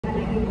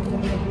think of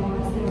what it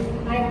was. So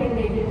I think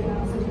they did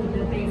such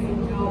an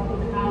amazing job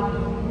with how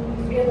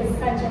it was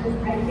such a,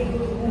 I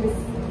think it was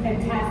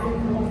fantastic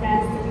for the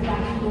fans to be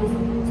back close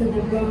to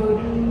the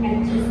road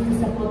and just to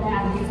support the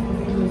athletes for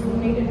the so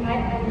they did,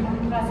 I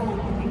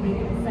personally I think they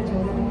did such a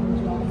wonderful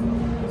job. So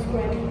it's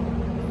great.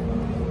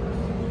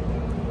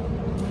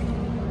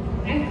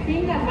 I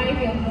think I might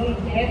be a little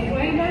deaf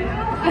right now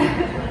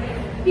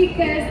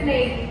because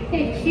like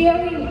the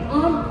cheering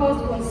on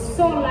course was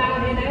so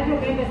loud, and I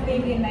remember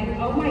thinking like,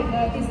 oh my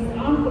god, this is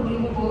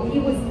unbelievable.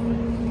 It was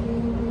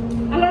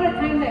a lot of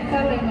times I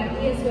felt like my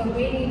ears were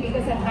ringing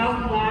because of how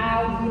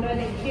loud, you know,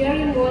 the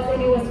cheering was,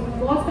 and it was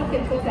most of the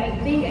course, I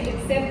think,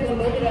 except a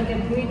little bit of the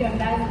bridge on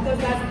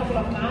those last couple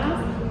of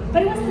miles.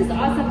 But it was just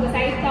awesome because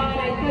I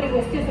thought it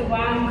was just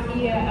around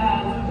here,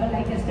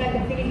 like a start to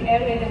finish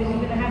area that we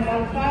were gonna have a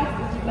lot of cars.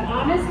 But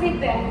honestly,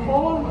 the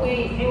whole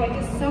way, there were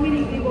just so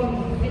many people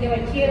and they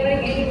were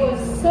cheering, and it was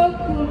so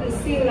cool to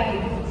see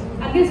like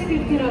at least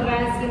 15 of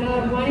us, you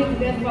know, running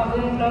just for a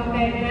very long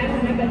time. And I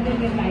remember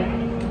thinking like,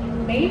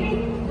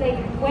 maybe like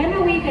when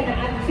are we gonna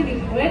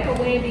actually break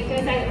away?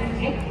 Because I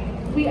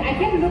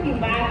kept looking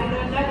back, you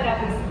know, not that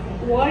I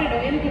was worried or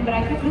anything, but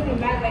I kept looking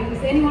back like,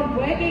 is anyone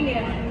breaking?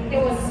 And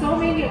there was so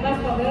many of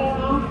us for a very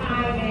long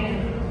time,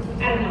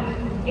 and I don't know.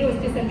 It was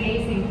just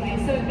amazing. Like,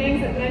 so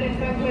thanks Atlanta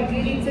Truck Club.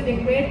 You did such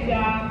a great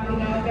job. You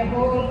know, the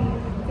whole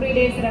 3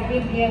 days that I've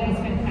been here was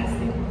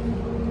fantastic.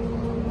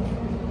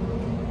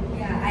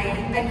 Yeah,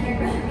 I can't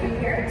really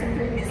compare it to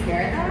previous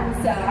marathons,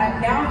 so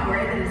now I'm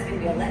worried that it's going to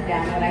be a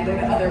letdown when I go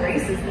to other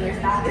races and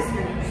there's not this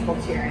many people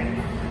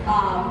cheering.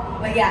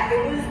 But yeah,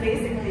 it was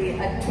basically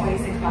a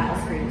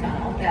 26-mile stream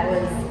tunnel. That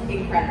was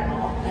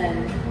incredible.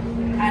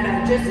 And I don't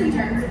know, just in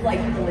terms of like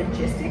the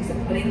logistics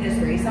of putting this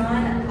race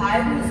on, I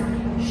was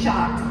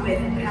shocked with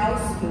how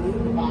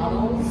smooth the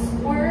bottles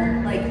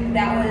were. Like,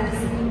 that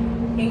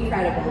was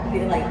incredible.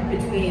 Like,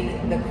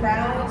 between the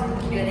crowd,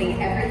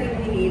 getting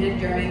everything we needed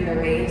during the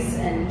race,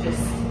 and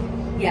just,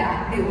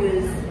 yeah, it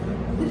was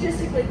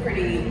logistically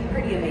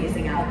pretty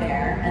amazing out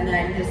there. And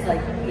then just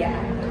like, yeah,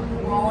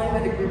 rolling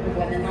with a group of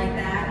women like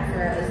that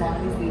for as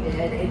long as we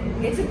did,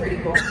 it's a pretty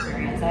cool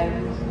experience.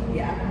 I'm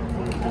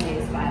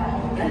amazed by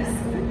all of this.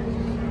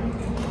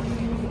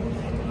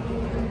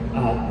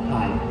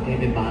 Hi,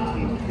 David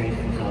Monty, Race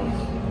Results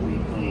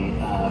Weekly.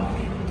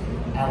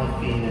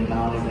 Alafine and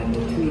Donovan, the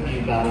two of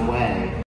you got away.